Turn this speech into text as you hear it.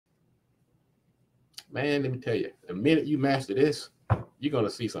Man, let me tell you, the minute you master this, you're going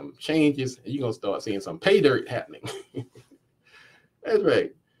to see some changes and you're going to start seeing some pay dirt happening. That's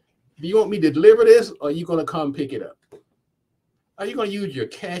right. Do you want me to deliver this or are you going to come pick it up? Are you going to use your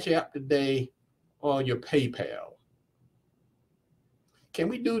Cash App today or your PayPal? Can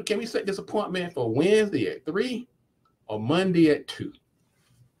we set this appointment for Wednesday at 3 or Monday at 2?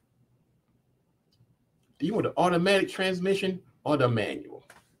 Do you want the automatic transmission or the manual?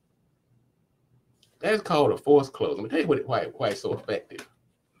 That's called a forced close. I'm gonna tell you why it's so effective.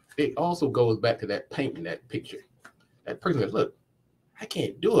 It also goes back to that painting that picture. That person says, look, I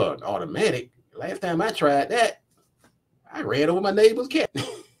can't do an automatic. Last time I tried that, I ran over my neighbor's cat.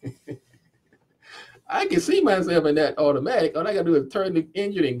 I can see myself in that automatic. All I gotta do is turn the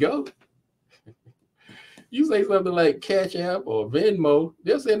engine and go. You say something like Cash App or Venmo,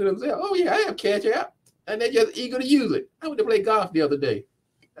 they'll say to themselves, oh yeah, I have Cash App. And they're just eager to use it. I went to play golf the other day.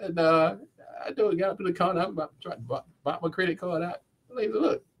 And I told the guy to the car, I'm about to try to buy my credit card out. They said,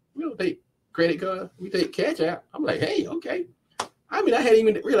 look, we don't take credit card, we take Cash App. I'm like, hey, okay. I mean, I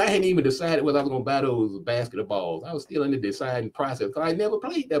hadn't even decided whether I was gonna buy those basketballs. I was still in the deciding process because I never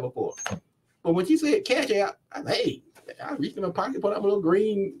played that before. But when she said Cash App, I said, hey, I reached in my pocket, put out my little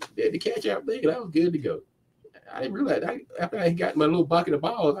green, the Cash App thing, and I was good to go. I didn't realize, after I got my little bucket of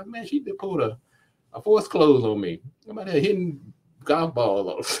balls, I man, she did pull a forced close on me. I'm out there hitting golf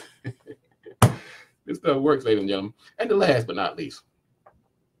balls on. This stuff works, ladies and gentlemen. And the last but not least,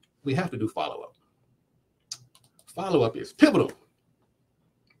 we have to do follow-up. Follow-up is pivotal.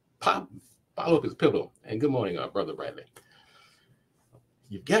 Follow-up is pivotal. And good morning, Brother Bradley.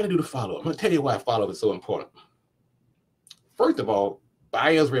 You've got to do the follow-up. I'm going to tell you why follow-up is so important. First of all,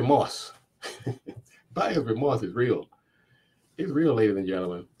 buyer's remorse. Buyer's remorse is real. It's real, ladies and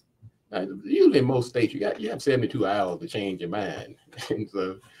gentlemen. Usually in most states, you have 72 hours to change your mind. And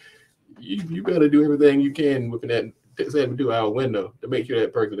so you better do everything you can within that 72-hour window to make sure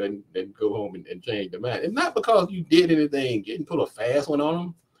that person doesn't go home and change their mind. And not because you did anything, didn't pull a fast one on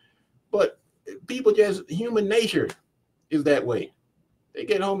them, but people just, human nature is that way. They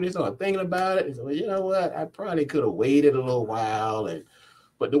get home and they start thinking about it. And say, well, you know what? I probably could have waited a little while.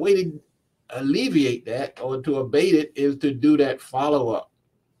 But the way to alleviate that or to abate it is to do that follow-up.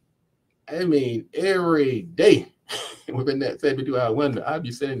 I mean, every day within that 72-hour window, I'll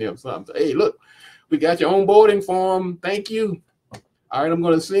be sending them something. Say, hey, look, we got your onboarding form. Thank you. All right, I'm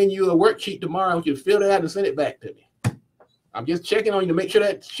going to send you a worksheet tomorrow. I want you to fill that out and send it back to me. I'm just checking on you to make sure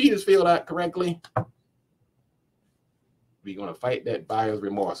that sheet is filled out correctly. We're going to fight that buyer's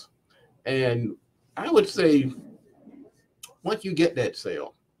remorse. And I would say, once you get that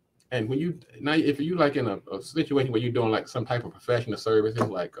sale, and when if you like in a situation where you're doing like some type of professional services,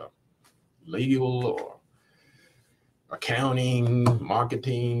 like legal or accounting,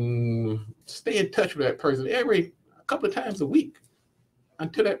 marketing, stay in touch with that person a couple of times a week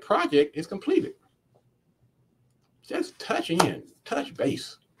until that project is completed. Just touch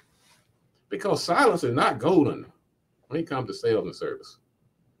base. Because silence is not golden when it comes to sales and service.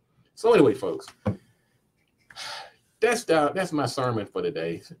 So anyway, folks, that's my sermon for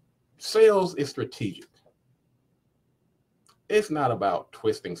today. Sales is strategic. It's not about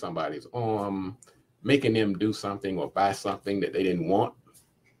twisting somebody's arm, making them do something or buy something that they didn't want,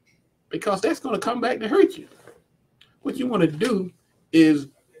 because that's going to come back to hurt you. What you want to do is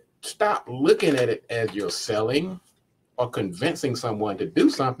stop looking at it as you're selling or convincing someone to do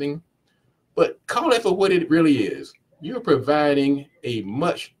something, but call it for what it really is. You're providing a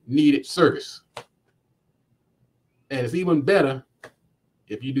much needed service. And it's even better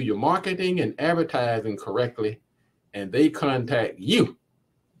if you do your marketing and advertising correctly and they contact you,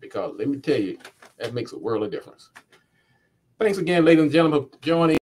 because let me tell you, that makes a world of difference. Thanks again, ladies and gentlemen, for joining.